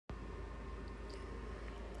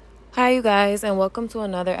Hi, you guys, and welcome to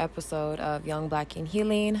another episode of Young Black and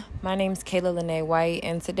Healing. My name's Kayla Lene White,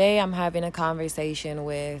 and today I'm having a conversation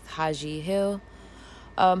with Hiji Hill.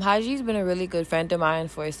 Hiji's been a really good friend of mine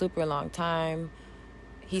for a super long time.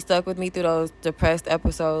 He stuck with me through those depressed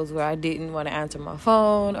episodes where I didn't want to answer my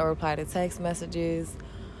phone or reply to text messages.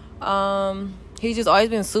 He's just always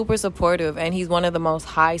been super supportive, and he's one of the most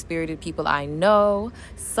high-spirited people I know.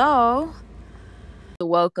 So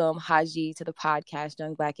welcome Hiji to the podcast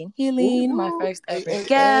Young Black and Healing, my first ever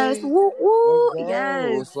guest. Woo Let's woo, go.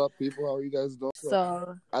 yes. What's up, people? How are you guys doing?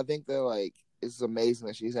 So I think that it's amazing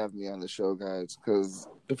that she's having me on the show, guys, because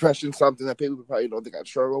depression is something that people probably don't think I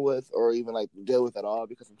struggle with or even deal with at all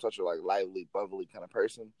because I'm such a lively, bubbly kind of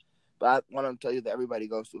person. But I want to tell you that everybody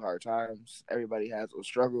goes through hard times. Everybody has those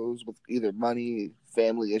struggles with either money,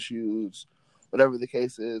 family issues, whatever the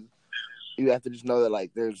case is. You have to just know that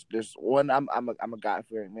there's one. I'm a God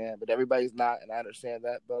fearing man, but everybody's not, and I understand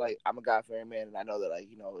that. But I'm a God fearing man, and I know that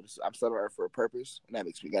I'm set on earth for a purpose, and that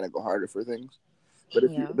makes me gotta go harder for things. But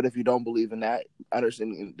if you don't believe in that,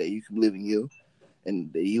 understanding that you can believe in you,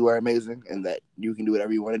 and that you are amazing, and that you can do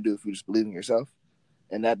whatever you want to do if you just believe in yourself,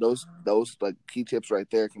 and that those key tips right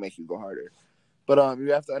there can make you go harder. But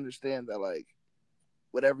you have to understand that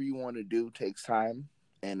whatever you want to do takes time.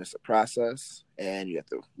 And it's a process, and you have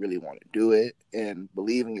to really want to do it and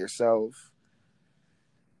believe in yourself.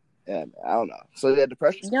 And I don't know. So yeah,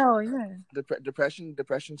 depression.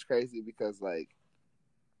 Depression's crazy because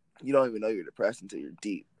you don't even know you're depressed until you're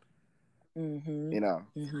deep. mm-hmm.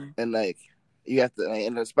 And you have to,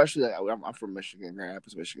 and especially I'm from Michigan, Grand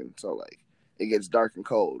Rapids, Michigan. So it gets dark and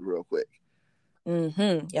cold real quick.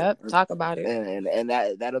 Yep. Talk about it. And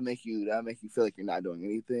that'll make you feel like you're not doing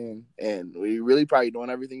anything, and you're really probably doing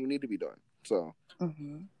everything you need to be doing. So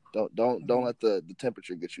don't let the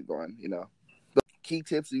temperature get you going. The key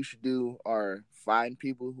tips you should do are find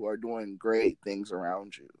people who are doing great things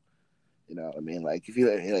around you. You know what I mean? If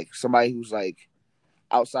you somebody who's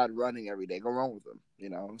outside running every day, go run with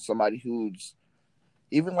them. Somebody who's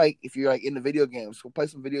even if you're in the video games, go play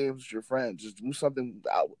some video games with your friends. Just do something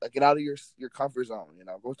out, get out of your comfort zone.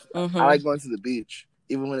 I like going to the beach,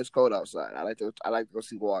 even when it's cold outside. I like to go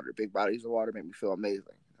see water. Big bodies of water make me feel amazing.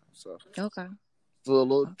 So okay. So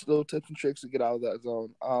little tips and tricks to get out of that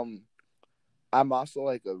zone. I'm also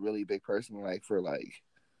a really big person for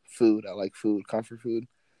food. I like food, comfort food.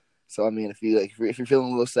 So I mean, if you're feeling a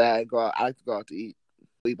little sad, go out. I like to go out to eat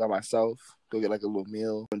by myself. Go get a little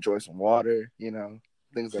meal, enjoy some water.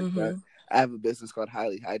 Things like that. I have a business called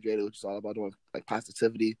Highly Hydrated, which is all about doing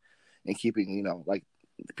positivity and keeping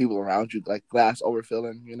the people around you glass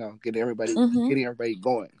overfilling. Getting everybody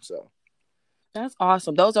going. So that's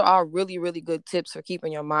awesome. Those are all really, really good tips for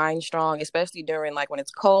keeping your mind strong, especially during when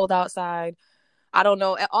it's cold outside. I don't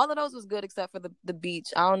know. All of those was good except for the beach.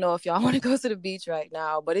 I don't know if y'all want to go to the beach right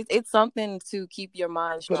now, but it's something to keep your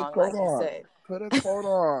mind strong, like you said. Put a coat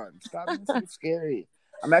on. Stop being so scary.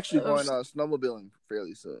 I'm actually going snowmobiling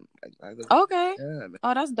fairly soon. Okay. Yeah.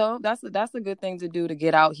 Oh, that's dope. That's a good thing to do, to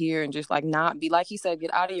get out here and just not be, like he said,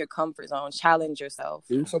 get out of your comfort zone, challenge yourself.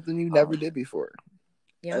 Do something you never did before.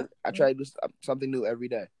 Yeah. I try to do something new every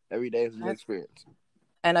day. Every day is a new experience.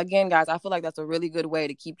 And again, guys, I feel like that's a really good way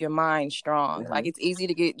to keep your mind strong. It's easy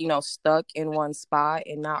to get, stuck in one spot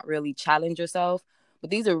and not really challenge yourself. But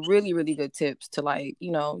these are really, really good tips to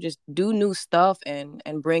just do new stuff and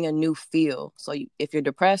bring a new feel. So if you're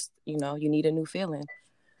depressed, you need a new feeling.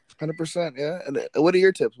 100%. Yeah. And what are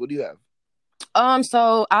your tips? What do you have?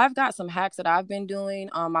 So I've got some hacks that I've been doing.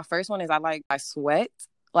 My first one is I sweat.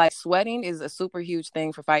 Sweating is a super huge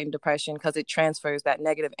thing for fighting depression because it transfers that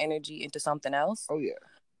negative energy into something else. Oh yeah.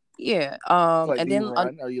 Yeah. And do then you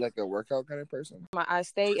run? Are you a workout kind of person? I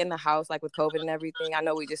stay in the house with COVID and everything. I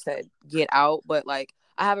know we just said get out, but I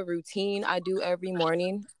have a routine I do every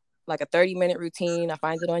morning, a 30-minute routine. I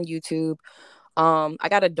find it on YouTube. I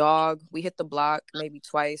got a dog. We hit the block maybe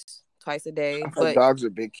twice a day. But dogs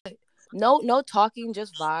are big. No talking,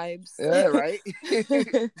 just vibes. Yeah, right.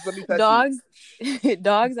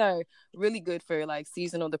 Dogs are really good for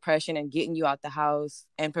seasonal depression and getting you out the house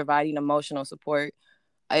and providing emotional support.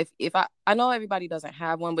 If I know everybody doesn't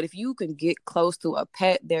have one, but if you can get close to a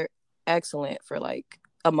pet, they're excellent for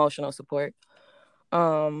emotional support.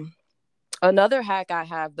 Another hack I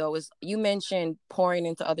have though is, you mentioned pouring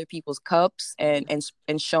into other people's cups and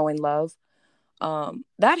showing love.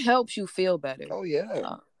 That helps you feel better. Oh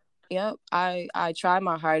yeah. Yep. I try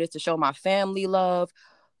my hardest to show my family love,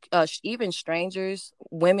 even strangers.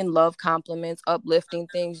 Women love compliments, uplifting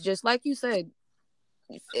things. Just like you said,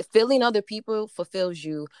 feeling other people fulfills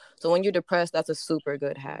you. So when you're depressed, that's a super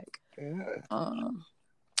good hack. Yeah.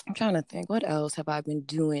 I'm trying to think. What else have I been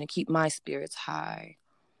doing to keep my spirits high?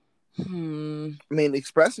 I mean,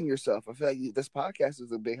 expressing yourself. I feel like this podcast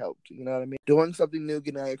is a big help. You know what I mean? Doing something new,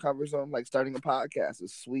 getting out of your comfort zone, like starting a podcast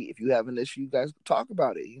is sweet. If you have an issue, you guys talk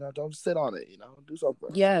about it. You know, don't sit on it. You know, do something.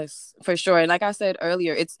 Yes, for sure. And like I said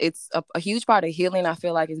earlier, it's a huge part of healing. I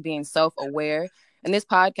feel like is being self-aware. And this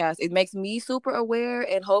podcast, it makes me super aware,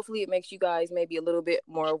 and hopefully, it makes you guys maybe a little bit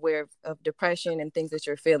more aware of depression and things that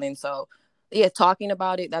you're feeling. So, yeah, talking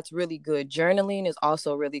about it, that's really good. Journaling is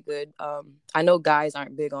also really good. I know guys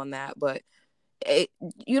aren't big on that, but it,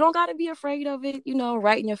 you don't got to be afraid of it. You know,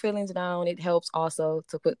 writing your feelings down, it helps also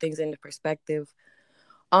to put things into perspective.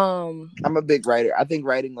 I'm a big writer. I think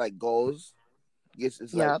writing like goals it's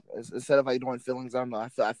like Yeah, instead of like doing feelings, I don't know. I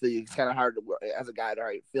feel it's kind of hard to as a guy to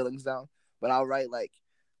write feelings down, but I'll write like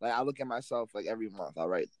I look at myself like every month. I'll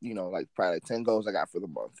write like probably like 10 goals I got for the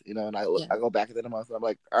month, and yeah, I go back at the end of the month and I'm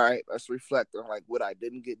like, all right, let's reflect on like what I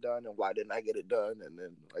didn't get done and why didn't I get it done, and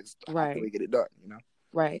then like how can right. we get it done.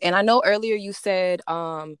 Right. And I know earlier you said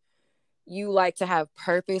you like to have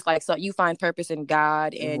purpose, like so you find purpose in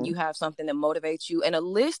God and Hmm. you have something that motivates you. And a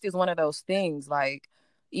list is one of those things like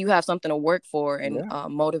you have something to work for and Yeah.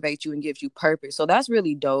 motivate you and gives you purpose. So that's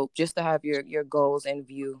really dope just to have your goals in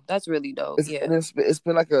view. That's really dope. Yeah. It's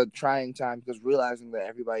been like a trying time because realizing that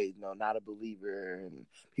everybody not a believer and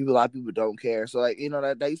a lot of people don't care. So like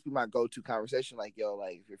that used to be my go to conversation. Like yo,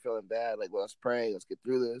 like if you're feeling bad, like well, let's pray, let's get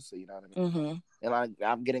through this. So you know what I mean. Mm-hmm. And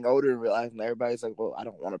I'm getting older and realizing that everybody's like, well, I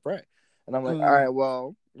don't want to pray, and I'm like, all Mm. right,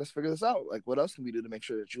 well, let's figure this out. Like, what else can we do to make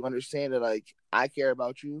sure that you understand that like I care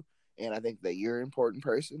about you and I think that you're an important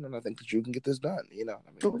person and I think that you can get this done. You know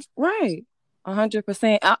what I mean? Right.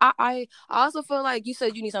 100%. I also feel like you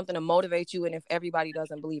said you need something to motivate you, and if everybody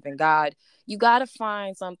doesn't believe in God, you got to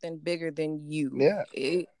find something bigger than you. Yeah.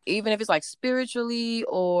 Even if it's like spiritually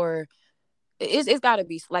or it's got to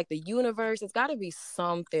be like the universe. It's got to be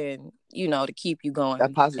something to keep you That going.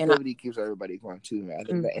 And positivity keeps everybody going too, man. I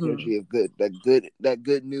think that mhm. energy of that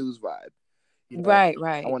good news vibe. Right, I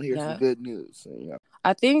right, want to hear some yeah. good news.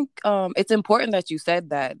 I think it's important that you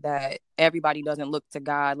said that everybody doesn't look to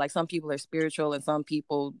God. Like some people are spiritual and some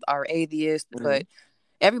people are atheist, Hmm. but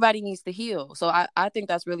everybody needs to heal. So I think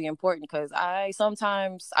that's really important because I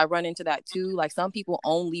run into that too. Like some people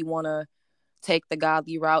only want to take the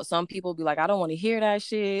godly route. Some people be like, I don't want to hear that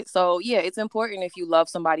shit. So yeah, it's important if you love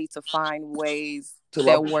somebody to find ways To love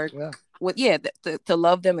that them. work Yeah. with to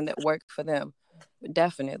love them and that work for them.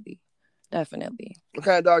 Definitely. Definitely. What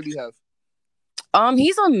kind of dog do you have?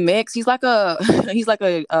 He's a mix. He's like a he's like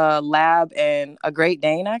a lab and a Great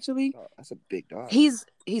Dane actually. Oh, that's a big dog. He's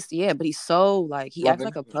yeah, but he's so like he acts Loving.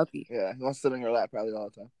 like a puppy. Yeah, he wants to sit on your lap probably all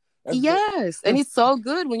the time. That's good. Yes, and he's so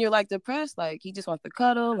good when you're like depressed. Like he just wants to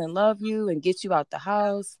cuddle and love you and get you out the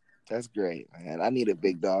house. That's great, man. I need a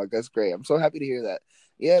big dog. That's great. I'm so happy to hear that.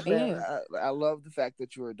 Yeah, man. Yeah. I love the fact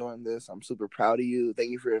that you are doing this. I'm super proud of you.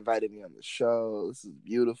 Thank you for inviting me on the show. This is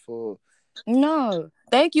beautiful. No,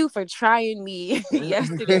 thank you for trying me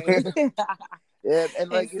yesterday Yeah, and and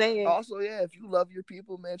like saying also, yeah, if you love your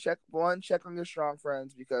people, man, check on your strong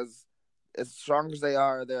friends because as strong as they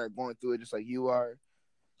are going through it just like you are.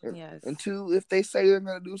 yes, And two, if they say they're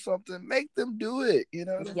gonna do something, make them do it. You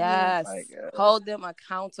know what I mean? Like, yes, hold them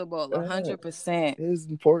accountable, a uh, 100%. it is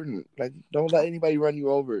important. Like, don't let anybody run you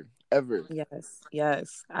over ever. Yes,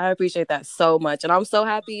 yes. I appreciate that so much. And I'm so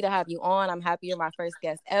happy to have you on. I'm happy you're my first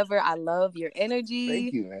guest ever. I love your Thank energy.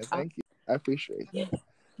 you, man. Thank you. I appreciate Yeah, that.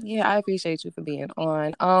 yeah, I appreciate you for being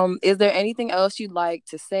on. Is there anything else you'd like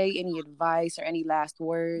to say? Any advice or any last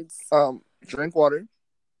words? Drink water.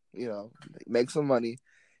 Make some money,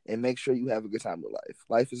 and make sure you have a good time with life.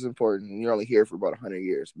 Life is important, and you're only here for about 100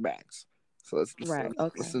 years max. So Right.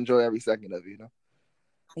 let's Okay. enjoy every second of it.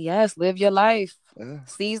 Yes, live your life. Yeah.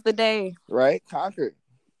 Seize the day. Right? Conquer.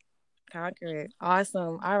 Conquer it.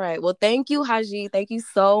 Awesome. All right. Well, thank you, Haji. Thank you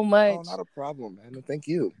so Oh, much. not a problem, man. Thank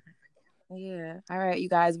you. Yeah. All right, you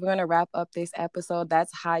guys, we're gonna wrap up this episode.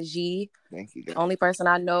 That's Haji. Thank you, The guys. only person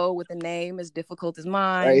I know with a name as difficult as Right?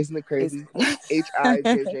 mine. Isn't it It's crazy?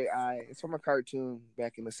 Hijji. It's from a cartoon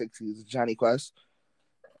back in the '60s. Johnny Quest.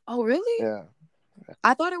 Oh, really? Yeah.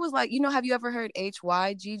 I thought it was like, have you ever heard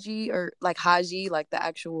Hygg or like Haji, like the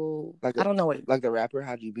actual, Like I a don't know what it, like the rapper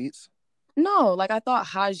Haji Beats. no, like I thought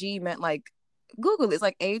Haji meant like, Google it. It's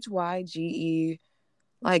like Hygge,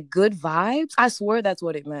 like good vibes. I swear that's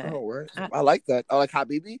what it meant. Oh, word. I like that. I like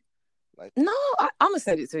Habibi. Like No, I'm gonna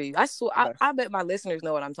send it to you. I swear, okay. I bet my listeners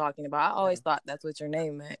know what I'm talking about. I always thought that's what your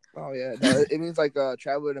name meant. Oh yeah. No, it means like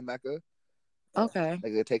traveler to Mecca. Okay.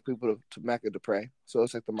 Like they take people to Mecca to pray. So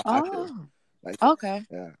it's like the Mahajir. Oh, Like okay.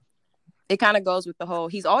 yeah. it kind of goes with the whole,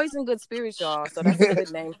 he's always in good spirits, y'all. So that's a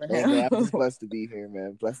good name for Hey him. man, I'm just blessed to be here,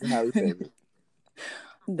 man. Blessed and highly favored.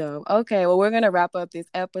 Dope. Okay, well, we're going to wrap up this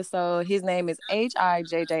episode. His name is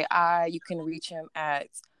Hijji. You can reach him at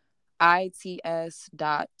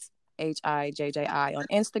its.hijji on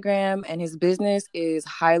Instagram, and his business is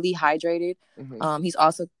Highly Hydrated. He's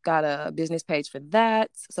also got a business page for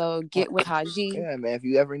that. So get with Hiji. Yeah, man. If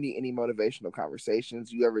you ever need any motivational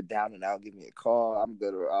conversations, you ever down and out, give me a call. I'm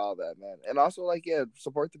good with all that, man. And also, like, yeah,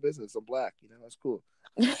 support the business. I'm Black. That's cool.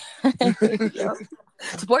 Yep.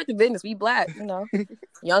 Support the business. We Black.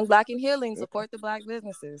 Young, Black, and healing. Support the Black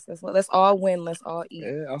businesses. Let's all win. Let's all eat.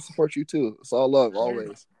 Yeah, I'll support you too. It's all love,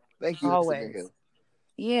 always. Thank you. Always.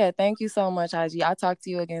 Yeah, thank you so much, Hiji. I'll talk to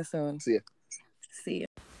you again soon. See ya.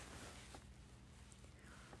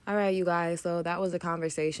 All right, you guys. So that was a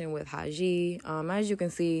conversation with Hiji. As you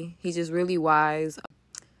can see, he's just really wise.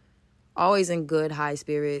 Always in good, high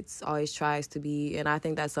spirits. Always tries to be. And I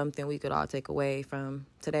think that's something we could all take away from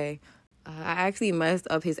today. I actually messed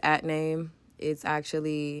up his @name. It's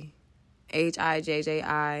actually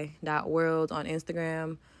hijji.world on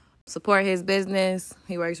Instagram. Support his business.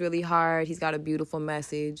 He works really hard. He's got a beautiful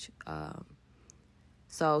message.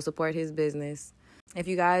 So support his business. If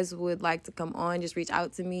you guys would like to come on, just reach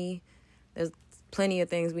out to me. There's plenty of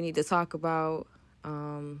things we need to talk about.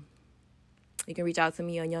 You can reach out to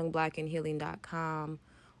me on youngblackandhealing.com,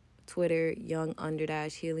 Twitter,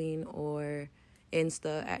 young_healing, or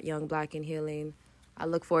Insta at youngblackandhealing. I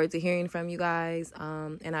look forward to hearing from you guys,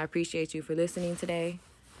 and I appreciate you for listening today.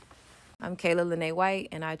 I'm Kayla Lene White,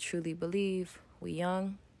 and I truly believe we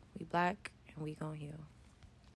young, we Black, and we gonna heal.